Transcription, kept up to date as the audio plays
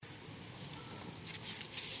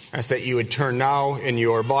I ask that you would turn now in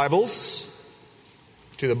your Bibles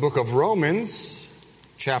to the book of Romans,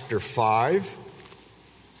 chapter 5.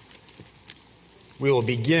 We will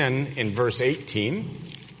begin in verse 18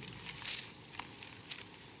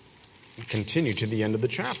 and continue to the end of the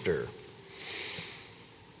chapter.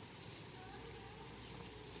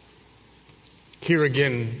 Hear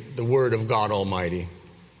again the word of God Almighty.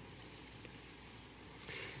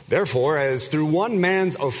 Therefore, as through one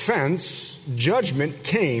man's offense, judgment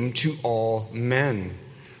came to all men,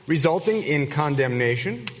 resulting in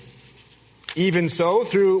condemnation, even so,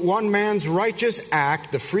 through one man's righteous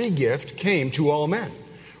act, the free gift came to all men,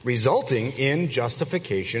 resulting in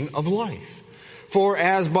justification of life. For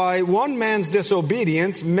as by one man's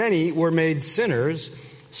disobedience many were made sinners,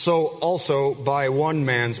 so also by one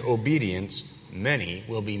man's obedience many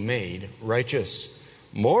will be made righteous.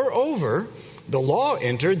 Moreover, the law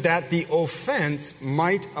entered that the offense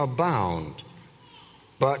might abound.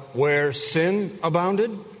 But where sin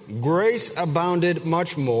abounded, grace abounded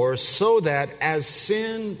much more, so that as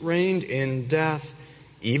sin reigned in death,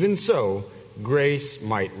 even so grace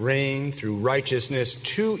might reign through righteousness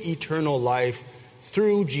to eternal life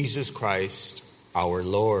through Jesus Christ our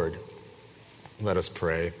Lord. Let us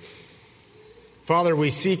pray. Father,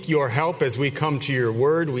 we seek your help as we come to your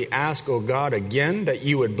word. We ask, O God, again that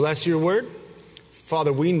you would bless your word.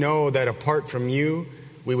 Father, we know that apart from you,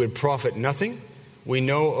 we would profit nothing. We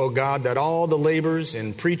know, O God, that all the labors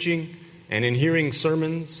in preaching and in hearing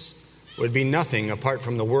sermons would be nothing apart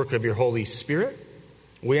from the work of your Holy Spirit.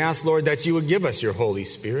 We ask, Lord, that you would give us your Holy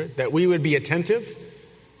Spirit, that we would be attentive,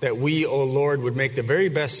 that we, O Lord, would make the very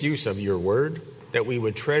best use of your word, that we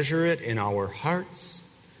would treasure it in our hearts,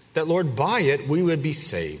 that, Lord, by it we would be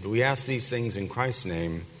saved. We ask these things in Christ's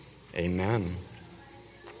name. Amen.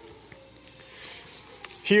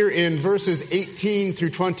 Here in verses 18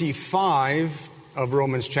 through 25 of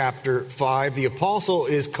Romans chapter 5, the apostle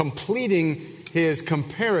is completing his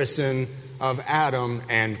comparison of Adam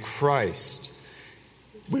and Christ.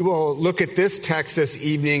 We will look at this text this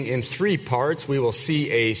evening in three parts. We will see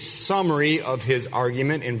a summary of his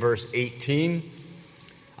argument in verse 18,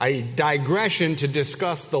 a digression to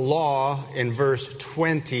discuss the law in verse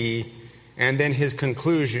 20, and then his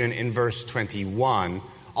conclusion in verse 21.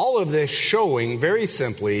 All of this showing very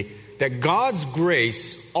simply that God's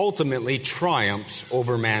grace ultimately triumphs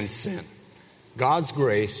over man's sin. God's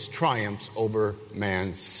grace triumphs over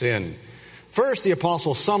man's sin. First, the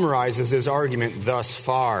apostle summarizes his argument thus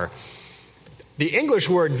far. The English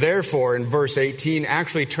word therefore in verse 18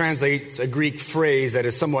 actually translates a Greek phrase that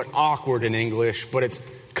is somewhat awkward in English, but it's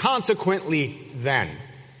consequently then.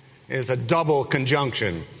 It is a double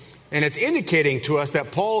conjunction. And it's indicating to us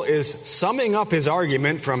that Paul is summing up his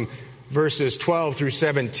argument from verses 12 through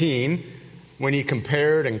 17 when he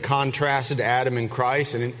compared and contrasted Adam and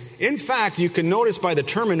Christ. And in fact, you can notice by the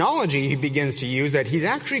terminology he begins to use that he's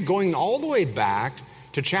actually going all the way back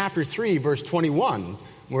to chapter 3, verse 21,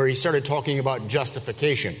 where he started talking about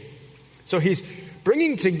justification. So he's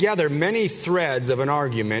bringing together many threads of an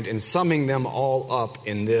argument and summing them all up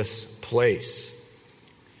in this place.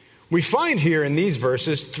 We find here in these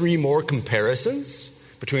verses three more comparisons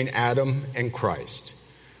between Adam and Christ.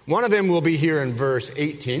 One of them will be here in verse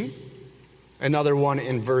 18, another one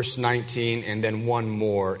in verse 19, and then one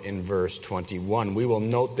more in verse 21. We will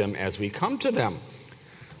note them as we come to them.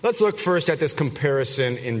 Let's look first at this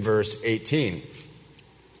comparison in verse 18.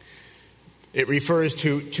 It refers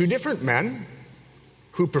to two different men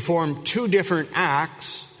who performed two different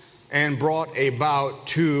acts and brought about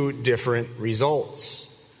two different results.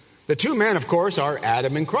 The two men, of course, are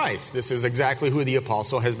Adam and Christ. This is exactly who the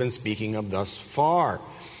apostle has been speaking of thus far.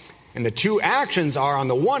 And the two actions are, on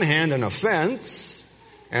the one hand, an offense,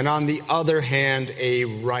 and on the other hand, a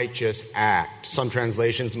righteous act. Some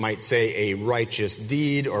translations might say a righteous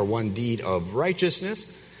deed or one deed of righteousness.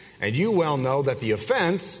 And you well know that the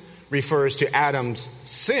offense refers to Adam's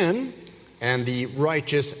sin, and the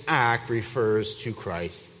righteous act refers to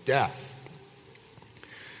Christ's death.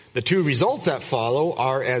 The two results that follow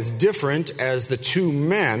are as different as the two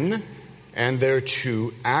men and their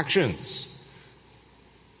two actions.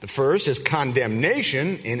 The first is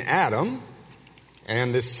condemnation in Adam,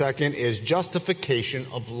 and the second is justification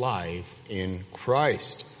of life in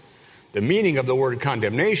Christ. The meaning of the word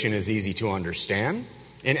condemnation is easy to understand.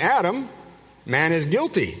 In Adam, man is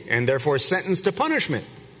guilty and therefore sentenced to punishment,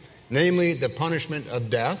 namely the punishment of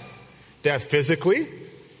death physically,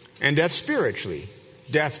 and death spiritually.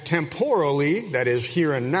 Death temporally, that is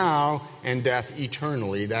here and now, and death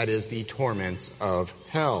eternally, that is the torments of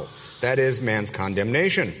hell. That is man's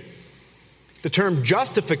condemnation. The term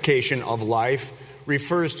justification of life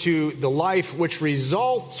refers to the life which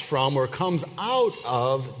results from or comes out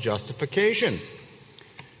of justification.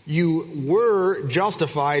 You were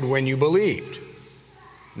justified when you believed.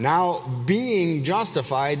 Now, being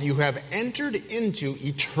justified, you have entered into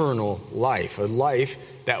eternal life, a life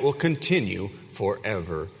that will continue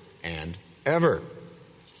forever and ever.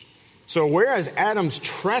 So whereas Adam's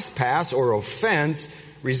trespass or offense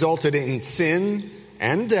resulted in sin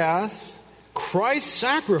and death, Christ's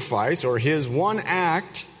sacrifice, or his one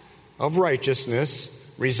act of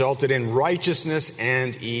righteousness, resulted in righteousness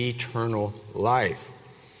and eternal life.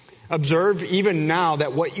 Observe even now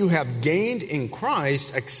that what you have gained in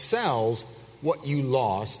Christ excels what you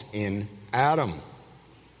lost in Adam.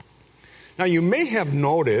 Now, you may have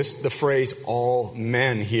noticed the phrase all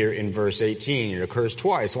men here in verse 18. It occurs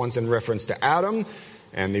twice, once in reference to Adam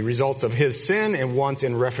and the results of his sin, and once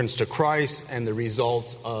in reference to Christ and the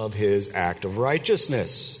results of his act of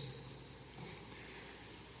righteousness.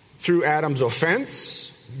 Through Adam's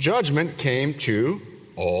offense, judgment came to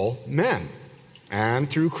all men. And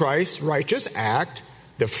through Christ's righteous act,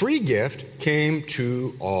 the free gift came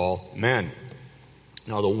to all men.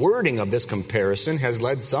 Now, the wording of this comparison has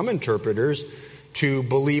led some interpreters to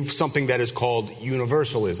believe something that is called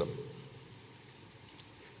universalism.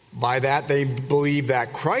 By that, they believe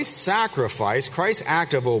that Christ's sacrifice, Christ's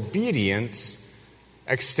act of obedience,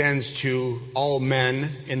 extends to all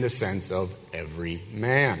men in the sense of every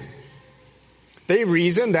man. They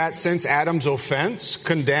reason that since Adam's offense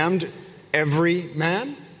condemned every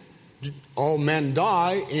man, all men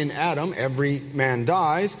die in Adam, every man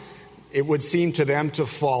dies, it would seem to them to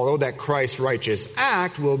follow that Christ's righteous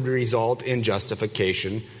act will result in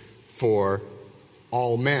justification for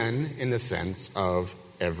all men in the sense of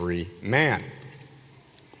every man.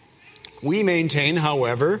 We maintain,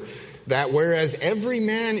 however, that whereas every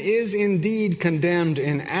man is indeed condemned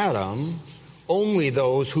in Adam, only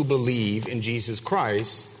those who believe in Jesus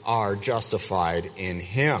Christ are justified in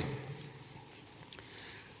him.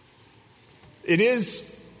 It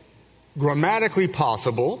is grammatically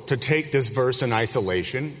possible to take this verse in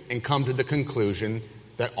isolation and come to the conclusion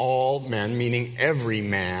that all men, meaning every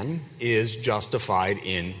man, is justified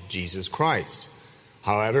in Jesus Christ.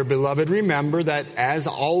 However, beloved, remember that as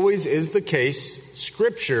always is the case,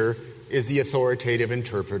 Scripture is the authoritative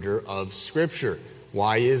interpreter of Scripture.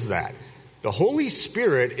 Why is that? The Holy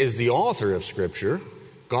Spirit is the author of Scripture.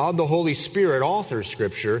 God the Holy Spirit authors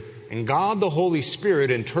Scripture, and God the Holy Spirit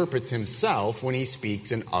interprets himself when he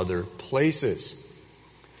speaks in other places.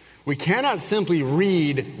 We cannot simply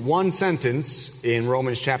read one sentence in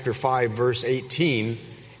Romans chapter 5, verse 18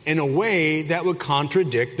 in a way that would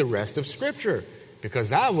contradict the rest of Scripture, because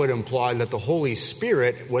that would imply that the Holy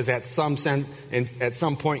Spirit was at some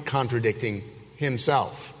point contradicting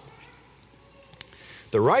himself.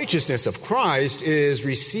 The righteousness of Christ is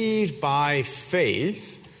received by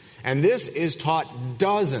faith, and this is taught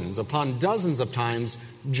dozens upon dozens of times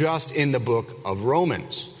just in the book of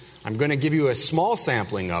Romans. I'm going to give you a small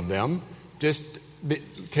sampling of them. Just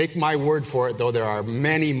take my word for it, though there are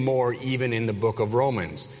many more even in the book of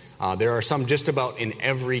Romans. There are some just about in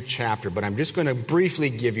every chapter, but I'm just going to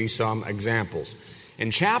briefly give you some examples.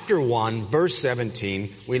 In chapter 1, verse 17,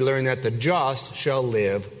 we learn that the just shall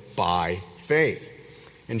live by faith.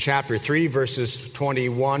 In chapter 3, verses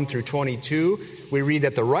 21 through 22, we read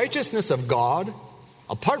that the righteousness of God,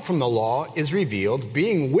 apart from the law, is revealed,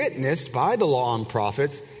 being witnessed by the law and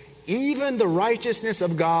prophets, even the righteousness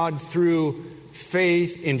of God through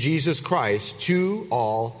faith in Jesus Christ to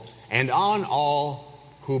all and on all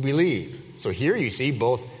who believe. So here you see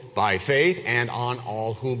both by faith and on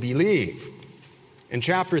all who believe. In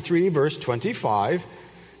chapter 3, verse 25,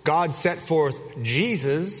 God set forth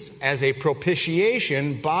Jesus as a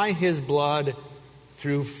propitiation by his blood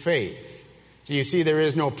through faith. So you see, there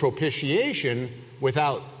is no propitiation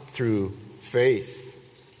without through faith.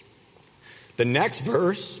 The next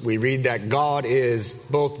verse, we read that God is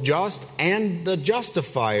both just and the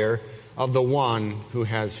justifier of the one who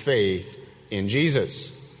has faith in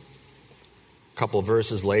Jesus. A couple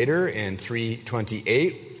verses later, in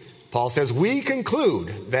 3:28, Paul says, we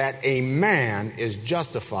conclude that a man is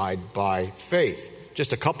justified by faith.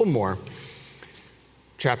 Just a couple more.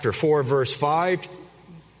 Chapter 4, verse 5,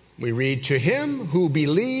 we read, to him who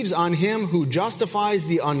believes on him who justifies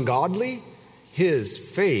the ungodly, his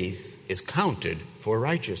faith is counted for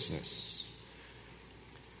righteousness.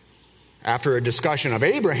 After a discussion of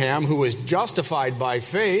Abraham, who was justified by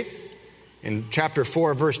faith, in chapter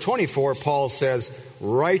 4, verse 24, Paul says,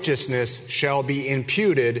 righteousness shall be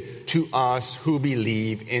imputed to us who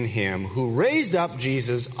believe in him, who raised up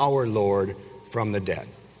Jesus our Lord from the dead.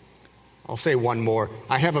 I'll say one more.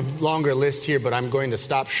 I have a longer list here, but I'm going to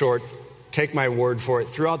stop short. Take my word for it.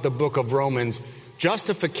 Throughout the book of Romans,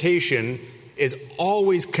 justification is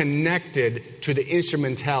always connected to the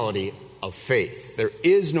instrumentality of faith. There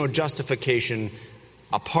is no justification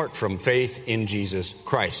apart from faith in Jesus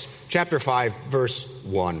Christ. Chapter 5, verse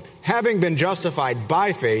 1. Having been justified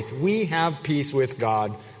by faith, we have peace with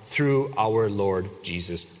God through our Lord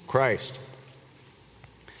Jesus Christ.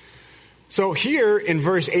 So here in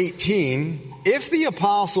verse 18, if the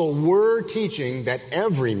apostle were teaching that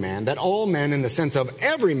every man, that all men in the sense of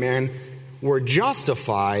every man were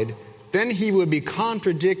justified, then he would be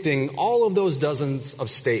contradicting all of those dozens of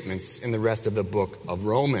statements in the rest of the book of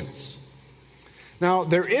Romans. Now,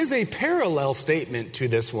 there is a parallel statement to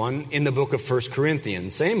this one in the book of 1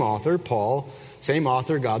 Corinthians. Same author, Paul, same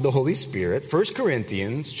author, God the Holy Spirit. 1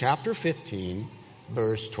 Corinthians chapter 15,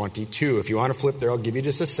 verse 22. If you want to flip there, I'll give you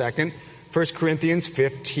just a second. 1 Corinthians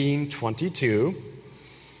 15:22.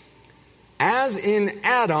 As in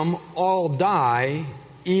Adam all die,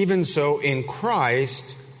 even so in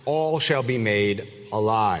Christ all shall be made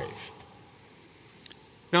alive.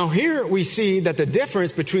 Now here we see that the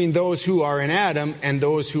difference between those who are in Adam and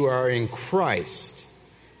those who are in Christ.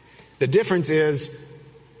 The difference is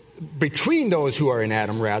between those who are in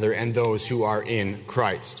Adam, and those who are in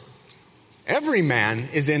Christ. Every man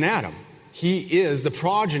is in Adam. He is the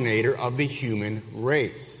progenitor of the human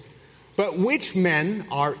race. But which men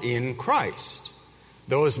are in Christ?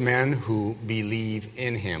 Those men who believe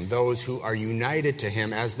in him, those who are united to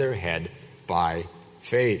him as their head by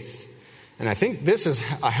faith. And I think this is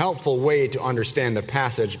a helpful way to understand the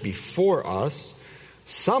passage before us.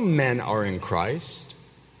 Some men are in Christ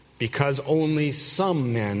because only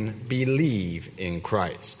some men believe in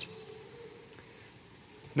Christ.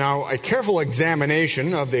 Now, a careful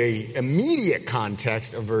examination of the immediate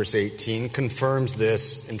context of verse 18 confirms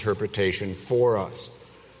this interpretation for us.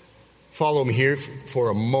 Follow me here for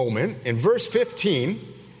a moment. In verse 15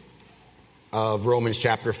 of Romans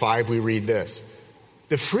chapter 5, we read this.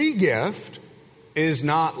 The free gift is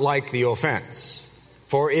not like the offense.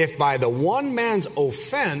 For if by the one man's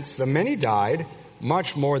offense the many died,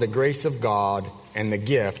 much more the grace of God and the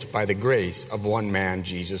gift by the grace of one man,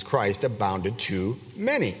 Jesus Christ, abounded to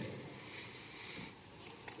many.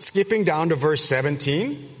 Skipping down to verse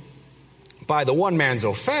 17, by the one man's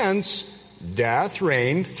offense, death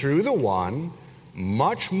reigned through the one,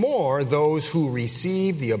 much more those who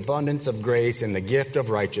receive the abundance of grace and the gift of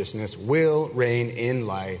righteousness will reign in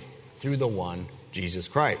life through the one, Jesus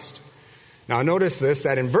Christ. Now notice this,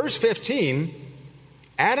 that in verse 15,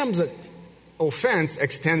 Adam's offense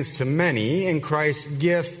extends to many, and Christ's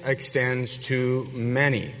gift extends to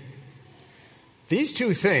many. These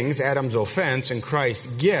two things, Adam's offense and Christ's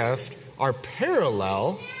gift, are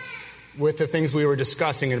parallel with the things we were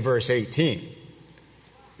discussing in verse 18,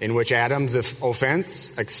 in which Adam's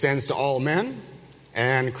offense extends to all men,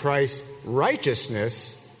 and Christ's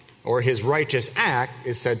righteousness, or his righteous act,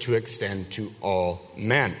 is said to extend to all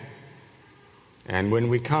men. And when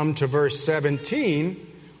we come to verse 17,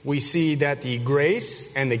 we see that the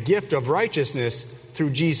grace and the gift of righteousness through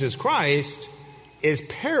Jesus Christ is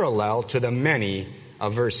parallel to the many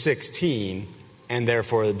of verse 16, and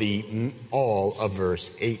therefore the all of verse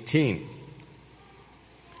 18.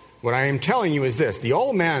 What I am telling you is this: the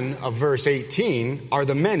all men of verse 18 are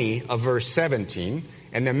the many of verse 17,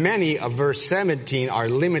 and the many of verse 17 are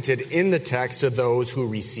limited in the text to those who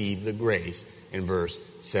receive the grace in verse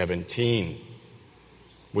 17.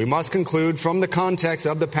 We must conclude from the context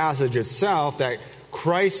of the passage itself that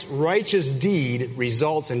Christ's righteous deed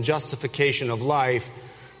results in justification of life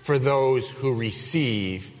for those who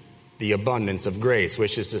receive the abundance of grace,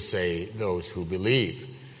 which is to say, those who believe.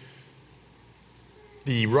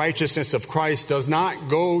 The righteousness of Christ does not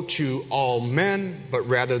go to all men, but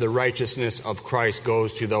rather the righteousness of Christ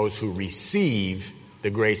goes to those who receive the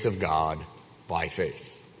grace of God by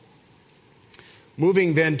faith.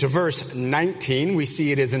 Moving then to verse 19, we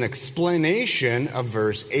see it as an explanation of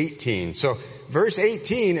verse 18. So verse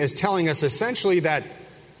 18 is telling us essentially that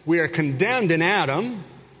we are condemned in Adam,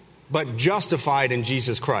 but justified in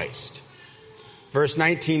Jesus Christ. Verse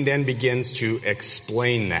 19 then begins to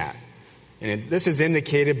explain that. And this is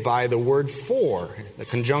indicated by the word for. The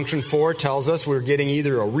conjunction for tells us we're getting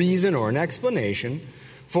either a reason or an explanation.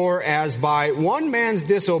 For as by one man's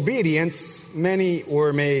disobedience many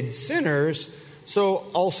were made sinners, so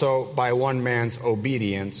also by one man's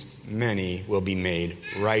obedience many will be made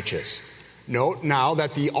righteous. Note now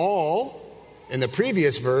that the all in the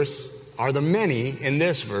previous verse are the many in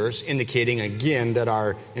this verse, indicating again that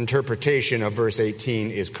our interpretation of verse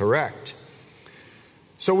 18 is correct.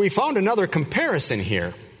 So we found another comparison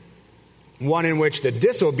here. one in which the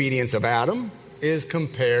disobedience of Adam is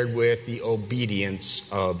compared with the obedience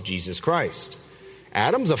of Jesus Christ.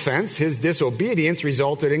 Adam's offense, his disobedience,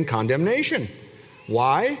 resulted in condemnation.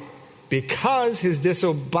 Why? Because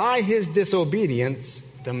by his disobedience,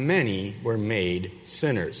 the many were made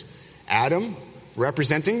sinners. Adam,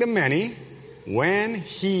 representing the many, when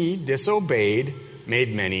he disobeyed,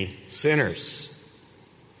 made many sinners.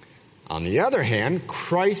 On the other hand,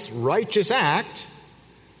 Christ's righteous act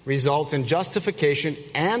results in justification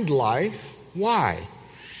and life. Why?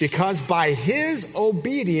 Because by his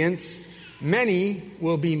obedience, many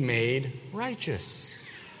will be made righteous.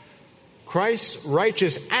 Christ's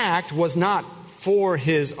righteous act was not for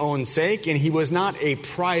his own sake, and he was not a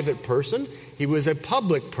private person. He was a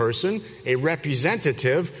public person, a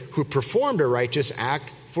representative who performed a righteous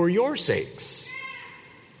act for your sakes.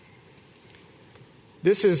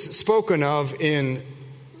 This is spoken of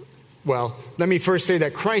let me first say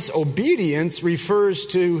that Christ's obedience refers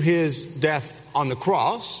to his death on the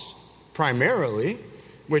cross, primarily,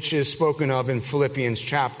 which is spoken of in Philippians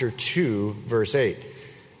chapter 2, verse 8. It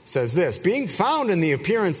says this, "Being found in the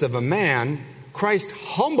appearance of a man, Christ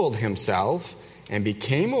humbled himself and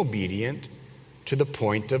became obedient to the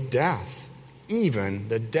point of death, even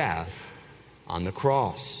the death on the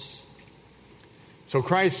cross." So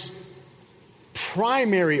Christ's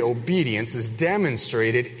primary obedience is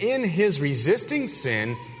demonstrated in his resisting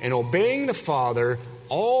sin and obeying the Father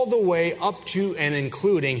all the way up to and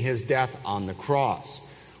including his death on the cross.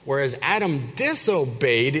 Whereas Adam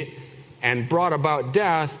disobeyed and brought about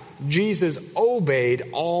death, Jesus obeyed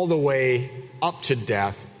all the way up to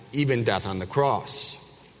death, even death on the cross.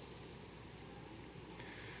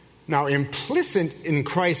 Now, implicit in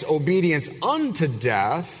Christ's obedience unto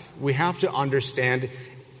death, we have to understand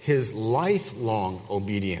his lifelong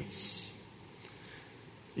obedience.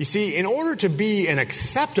 You see, in order to be an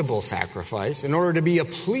acceptable sacrifice, in order to be a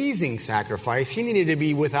pleasing sacrifice, he needed to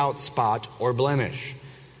be without spot or blemish.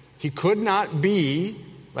 He could not be,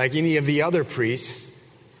 like any of the other priests,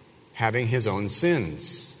 having his own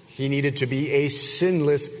sins. He needed to be a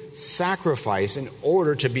sinless sacrifice in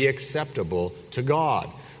order to be acceptable to God.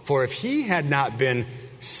 For if he had not been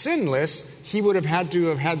sinless, he would have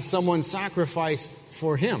had someone sacrifice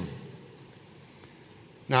for him.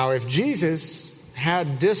 Now, if Jesus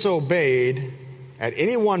had disobeyed at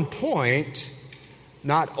any one point,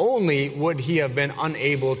 not only would he have been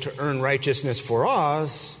unable to earn righteousness for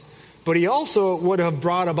us, but he also would have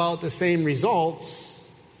brought about the same results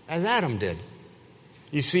as Adam did.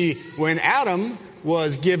 You see, when Adam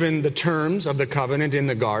was given the terms of the covenant in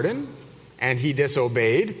the garden, and he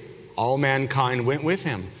disobeyed, all mankind went with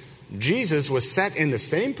him. Jesus was set in the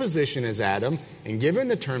same position as Adam and given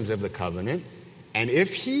the terms of the covenant, and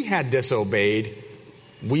if he had disobeyed,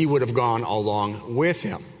 we would have gone along with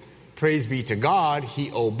him. Praise be to God, he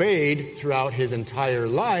obeyed throughout his entire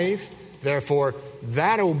life. Therefore,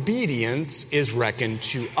 that obedience is reckoned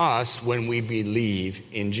to us when we believe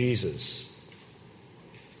in Jesus.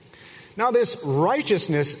 Now, this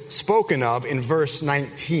righteousness spoken of in verse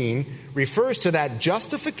 19 refers to that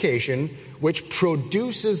justification which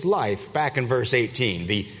produces life, back in verse 18,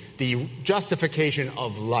 the justification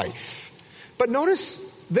of life. But notice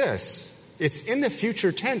this, it's in the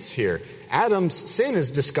future tense here. Adam's sin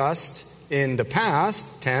is discussed in the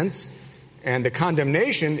past tense, and the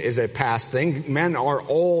condemnation is a past thing. Men are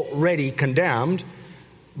already condemned,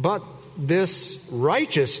 but this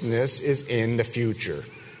righteousness is in the future.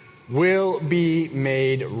 Will be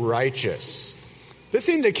made righteous. This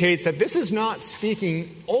indicates that this is not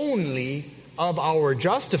speaking only of our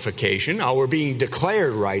justification, our being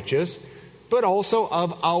declared righteous, but also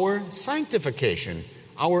of our sanctification,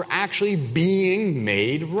 our actually being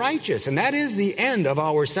made righteous. And that is the end of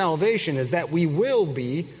our salvation, is that we will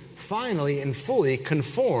be finally and fully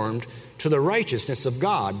conformed to the righteousness of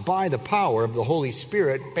God by the power of the Holy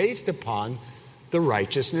Spirit based upon the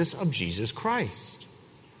righteousness of Jesus Christ.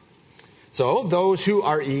 So those who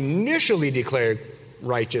are initially declared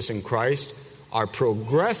righteous in Christ are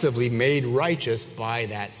progressively made righteous by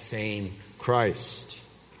that same Christ.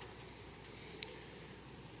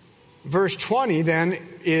 Verse 20 then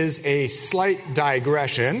is a slight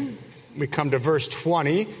digression. We come to verse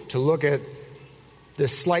 20 to look at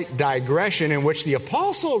this slight digression in which the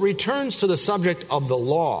apostle returns to the subject of the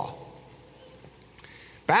law.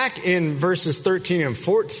 Back in verses 13 and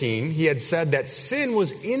 14, he had said that sin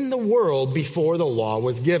was in the world before the law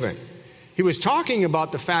was given. He was talking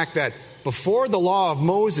about the fact that before the law of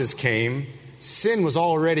Moses came, sin was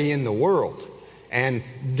already in the world. And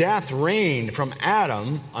death reigned from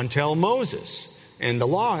Adam until Moses. And the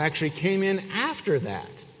law actually came in after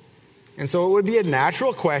that. And so it would be a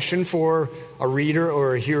natural question for a reader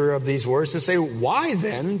or a hearer of these words to say, why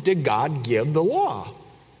then did God give the law?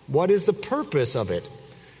 What is the purpose of it?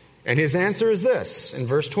 And his answer is this, in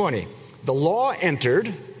verse 20. The law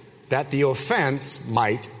entered that the offense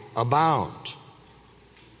might abound.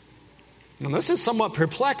 Now this is somewhat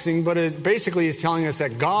perplexing, but it basically is telling us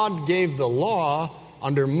that God gave the law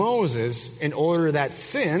under Moses in order that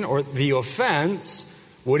sin, or the offense,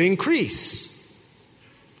 would increase.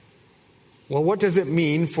 Well, what does it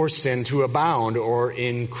mean for sin to abound or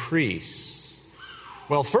increase?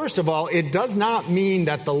 Well, first of all, it does not mean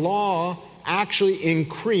that the law actually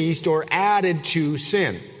increased or added to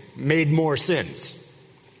sin, made more sins.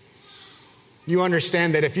 You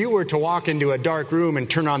understand that if you were to walk into a dark room and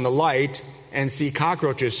turn on the light and see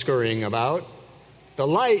cockroaches scurrying about, the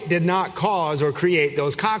light did not cause or create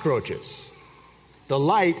those cockroaches. The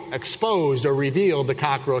light exposed or revealed the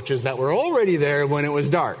cockroaches that were already there when it was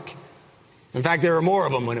dark. In fact, there were more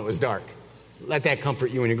of them when it was dark. Let that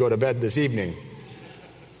comfort you when you go to bed this evening.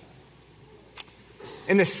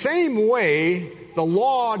 In the same way, the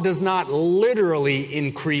law does not literally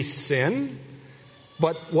increase sin,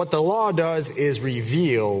 but what the law does is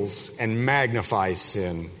reveals and magnifies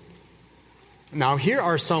sin. Now, here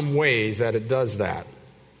are some ways that it does that.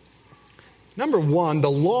 Number one,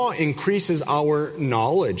 the law increases our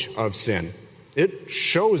knowledge of sin. It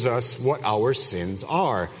shows us what our sins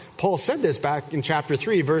are. Paul said this back in chapter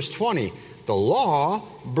 3, verse 20. The law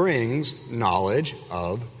brings knowledge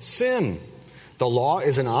of sin. The law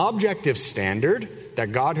is an objective standard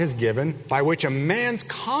that God has given by which a man's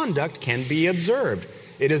conduct can be observed.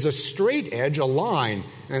 It is a straight edge, a line,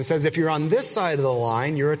 and it says if you're on this side of the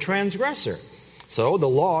line, you're a transgressor. So the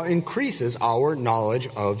law increases our knowledge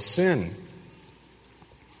of sin.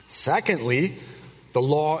 Secondly, the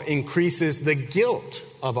law increases the guilt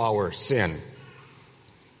of our sin.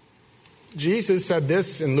 Jesus said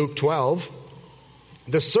this in Luke 12,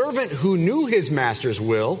 "The servant who knew his master's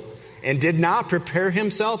will and did not prepare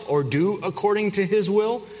himself or do according to his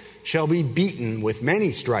will shall be beaten with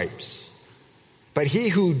many stripes. But he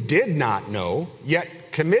who did not know,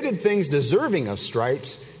 yet committed things deserving of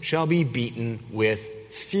stripes, shall be beaten with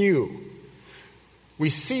few." We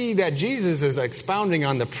see that Jesus is expounding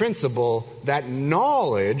on the principle that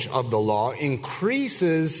knowledge of the law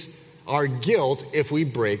increases our guilt if we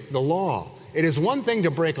break the law. It is one thing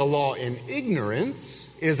to break a law in ignorance.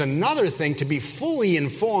 It is another thing to be fully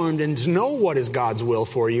informed and to know what is God's will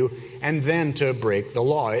for you and then to break the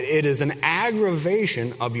law. It is an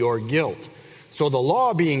aggravation of your guilt. So the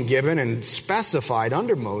law being given and specified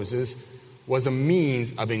under Moses was a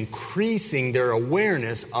means of increasing their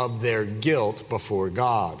awareness of their guilt before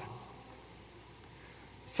God.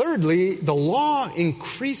 Thirdly, the law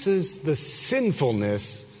increases the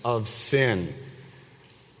sinfulness of sin.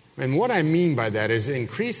 And what I mean by that is it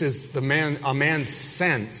increases a man's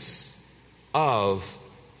sense of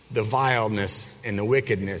the vileness and the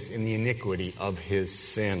wickedness and the iniquity of his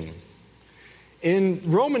sin. In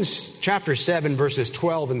Romans chapter 7, verses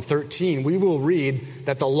 12 and 13, we will read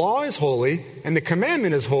that the law is holy and the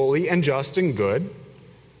commandment is holy and just and good.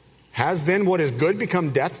 Has then what is good become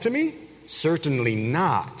death to me? Certainly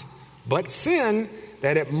not. But sin,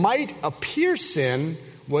 that it might appear sin,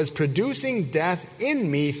 was producing death in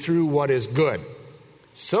me through what is good,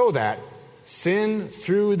 so that sin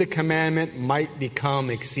through the commandment might become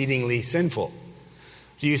exceedingly sinful.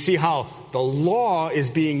 Do you see how the law is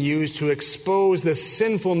being used to expose the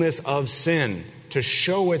sinfulness of sin, to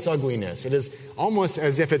show its ugliness? It is almost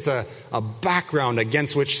as if it's a background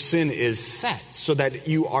against which sin is set, so that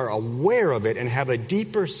you are aware of it and have a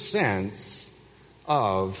deeper sense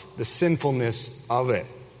of the sinfulness of it.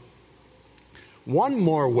 One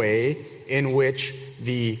more way in which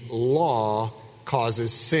the law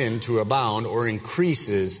causes sin to abound or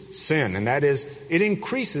increases sin, and that is, it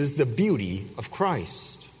increases the beauty of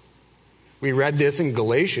Christ. We read this in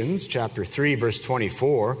Galatians chapter 3, verse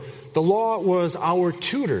 24. The law was our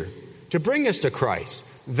tutor to bring us to Christ,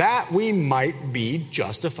 that we might be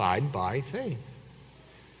justified by faith.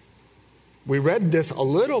 We read this a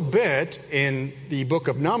little bit in the book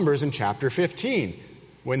of Numbers in chapter 15.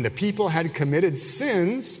 When the people had committed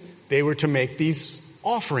sins, they were to make these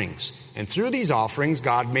offerings. And through these offerings,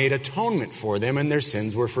 God made atonement for them and their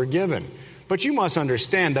sins were forgiven. But you must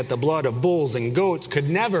understand that the blood of bulls and goats could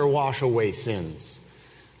never wash away sins.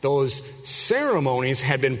 Those ceremonies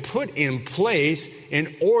had been put in place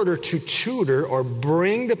in order to tutor or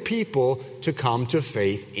bring the people to come to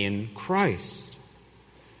faith in Christ.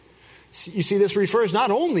 You see, this refers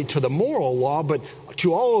not only to the moral law, but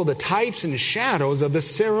to all of the types and shadows of the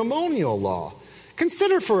ceremonial law.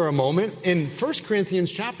 Consider for a moment, in 1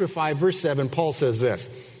 Corinthians chapter 5, verse 7, Paul says this,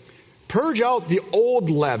 "Purge out the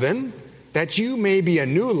old leaven, that you may be a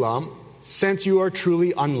new lump, since you are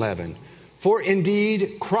truly unleavened. For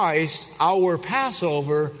indeed Christ, our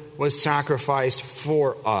Passover, was sacrificed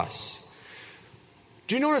for us."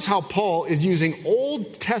 Do you notice how Paul is using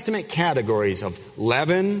Old Testament categories of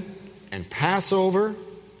leaven and Passover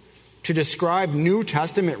to describe New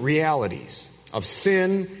Testament realities of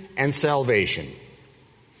sin and salvation?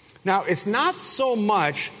 Now, it's not so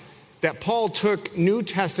much that Paul took New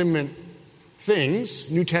Testament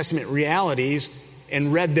things, New Testament realities,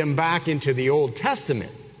 and read them back into the Old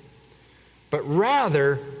Testament, but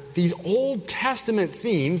rather these Old Testament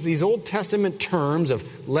themes, these Old Testament terms of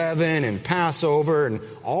leaven and Passover and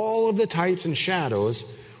all of the types and shadows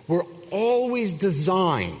were always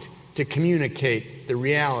designed to communicate the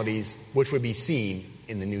realities which would be seen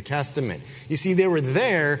in the New Testament. You see, they were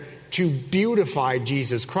there to beautify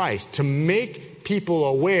Jesus Christ, to make people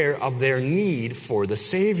aware of their need for the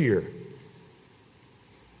Savior.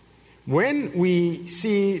 When we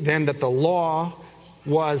see then that the law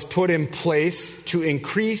was put in place to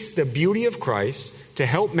increase the beauty of Christ, to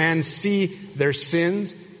help man see their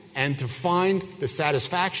sins and to find the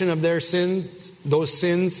satisfaction of their sins, those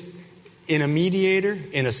sins, in a mediator,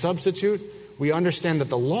 in a substitute, we understand that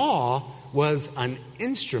the law was an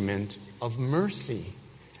instrument of mercy,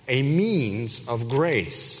 a means of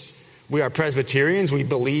grace. We are Presbyterians. We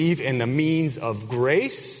believe in the means of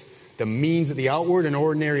grace. The means, the outward and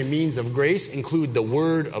ordinary means of grace include the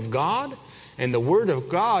Word of God. And the Word of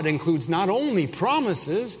God includes not only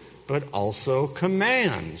promises, but also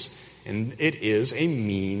commands. And it is a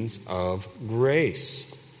means of grace.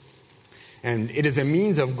 And it is a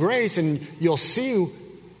means of grace, and you'll see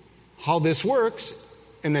how this works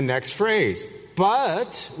in the next phrase.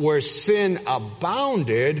 But where sin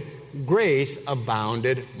abounded, grace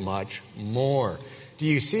abounded much more. Do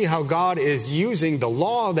you see how God is using the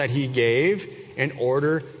law that He gave in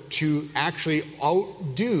order to actually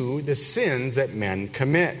outdo the sins that men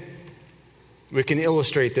commit? We can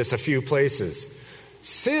illustrate this a few places.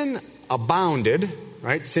 Sin abounded,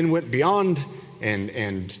 right? Sin went beyond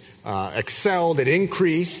and excelled, it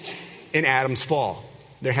increased in Adam's fall.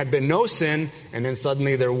 There had been no sin, and then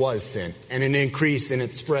suddenly there was sin, and it increased and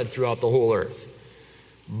it spread throughout the whole earth.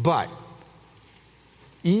 But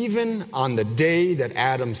even on the day that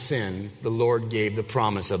Adam sinned, the Lord gave the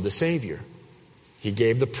promise of the Savior. He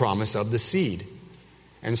gave the promise of the seed.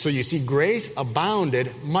 And so you see, grace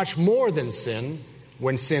abounded much more than sin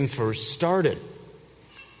when sin first started.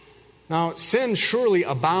 Now, sin surely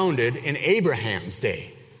abounded in Abraham's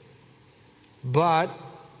day. But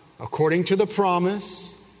according to the promise,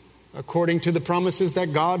 according to the promises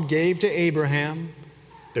that God gave to Abraham,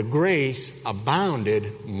 the grace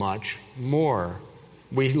abounded much more.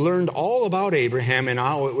 We learned all about Abraham and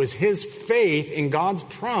how it was his faith in God's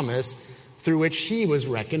promise through which he was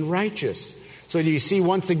reckoned righteous. So do you see,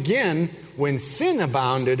 once again, when sin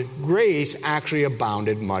abounded, grace actually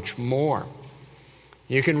abounded much more.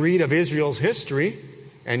 You can read of Israel's history,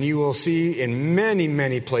 and you will see in many,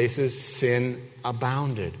 many places sin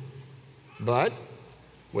abounded. But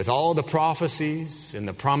with all the prophecies and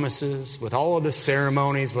the promises, with all of the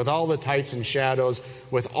ceremonies, with all the types and shadows,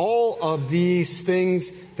 with all of these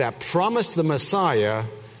things that promised the Messiah,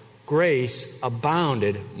 grace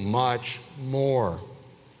abounded much more.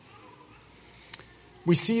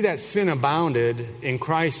 We see that sin abounded in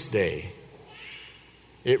Christ's day.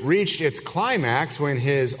 It reached its climax when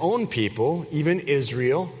His own people, even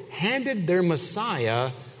Israel, handed their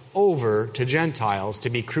Messiah over to Gentiles to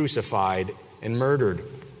be crucified and murdered.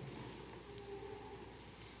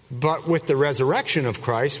 But with the resurrection of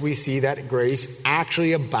Christ, we see that grace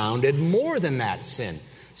actually abounded more than that sin.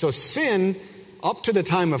 So sin, up to the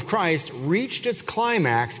time of Christ, reached its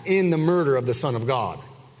climax in the murder of the Son of God.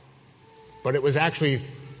 But it was actually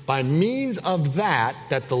by means of that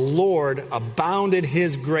the Lord abounded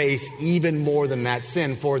His grace even more than that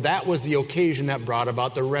sin. For that was the occasion that brought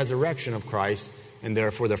about the resurrection of Christ and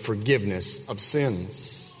therefore the forgiveness of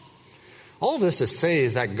sins. All of this to say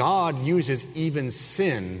is that God uses even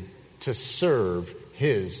sin to serve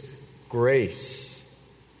His grace.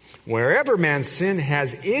 Wherever man's sin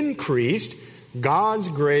has increased, God's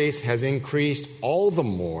grace has increased all the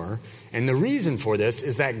more. And the reason for this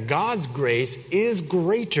is that God's grace is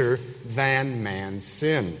greater than man's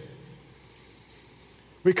sin.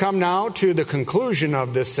 We come now to the conclusion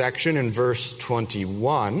of this section in verse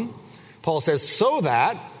 21. Paul says, "So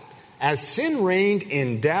that, as sin reigned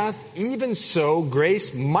in death, even so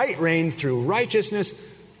grace might reign through righteousness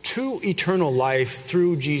to eternal life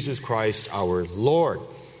through Jesus Christ our Lord."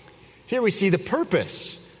 Here we see the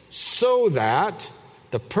purpose, so that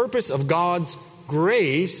the purpose of God's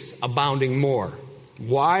grace abounding more.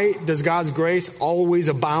 Why does God's grace always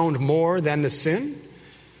abound more than the sin?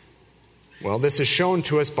 Well, this is shown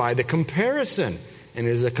to us by the comparison. And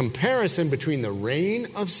it is a comparison between the reign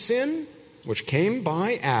of sin, which came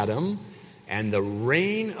by Adam, and the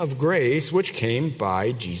reign of grace, which came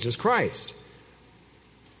by Jesus Christ.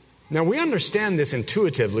 Now, we understand this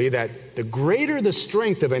intuitively, that the greater the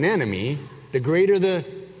strength of an enemy, the greater the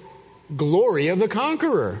glory of the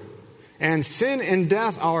conqueror. And sin and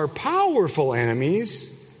death are powerful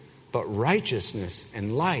enemies, but righteousness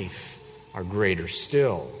and life are greater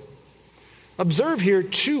still. Observe here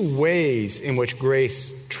two ways in which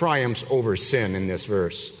grace triumphs over sin in this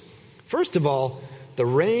verse. First of all, the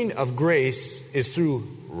reign of grace is through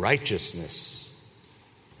righteousness.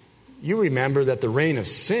 You remember that the reign of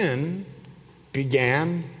sin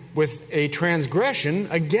began with a transgression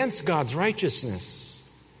against God's righteousness.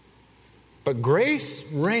 But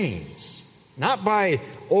grace reigns, not by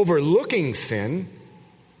overlooking sin,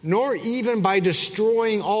 nor even by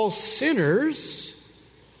destroying all sinners,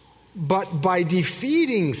 but by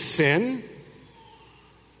defeating sin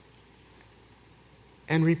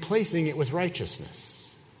and replacing it with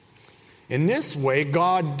righteousness. In this way,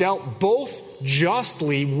 God dealt both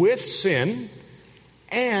justly with sin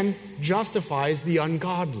and justifies the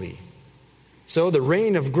ungodly. So the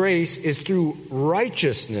reign of grace is through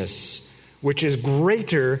righteousness, which is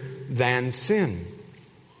greater than sin.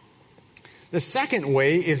 The second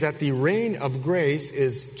way is that the reign of grace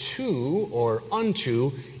is to or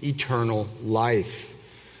unto eternal life.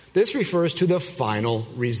 This refers to the final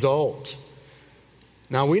result.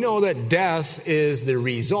 Now we know that death is the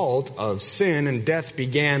result of sin, and death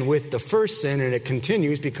began with the first sin, and it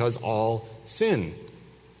continues because all sin.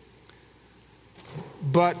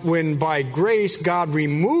 But when by grace God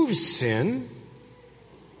removes sin,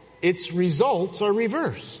 its results are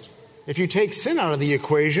reversed. If you take sin out of the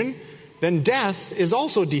equation, then death is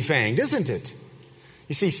also defanged, isn't it?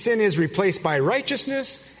 You see, sin is replaced by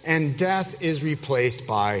righteousness, and death is replaced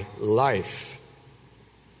by life.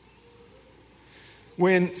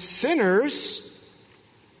 When sinners,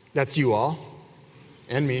 that's you all,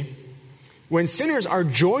 and me, when sinners are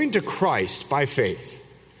joined to Christ by faith,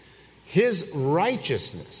 His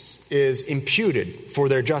righteousness is imputed for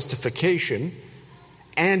their justification,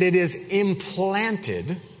 and it is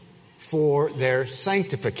implanted for their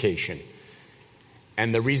sanctification.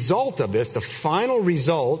 And the result of this, the final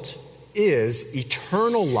result, is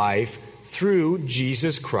eternal life through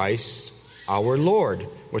Jesus Christ our Lord,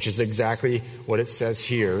 which is exactly what it says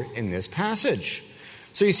here in this passage.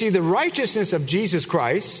 So you see, the righteousness of Jesus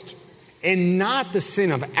Christ and not the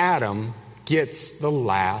sin of Adam gets the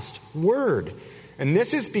last word. And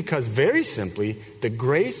this is because, very simply, the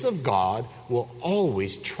grace of God will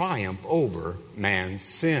always triumph over man's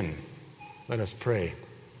sin. Let us pray.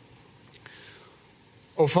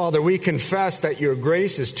 Oh, Father, we confess that your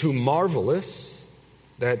grace is too marvelous,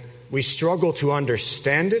 that we struggle to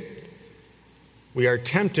understand it. We are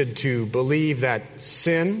tempted to believe that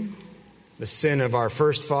sin, the sin of our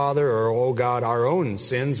first father, or, oh God, our own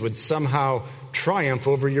sins, would somehow triumph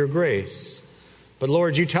over your grace. But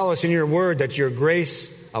Lord, you tell us in your word that your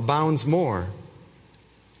grace abounds more.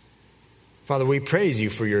 Father, we praise you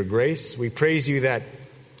for your grace. We praise you that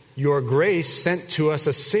your grace sent to us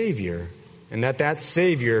a Savior, and that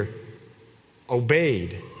Savior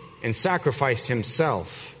obeyed and sacrificed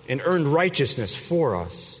himself and earned righteousness for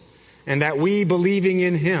us, and that we, believing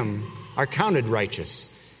in him, are counted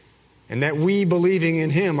righteous, and that we, believing in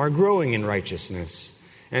him, are growing in righteousness,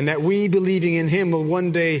 and that we, believing in him, will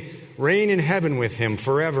one day reign in heaven with him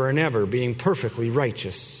forever and ever, being perfectly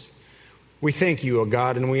righteous. We thank you, O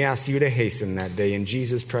God, and we ask you to hasten that day. In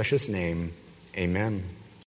Jesus' precious name, amen.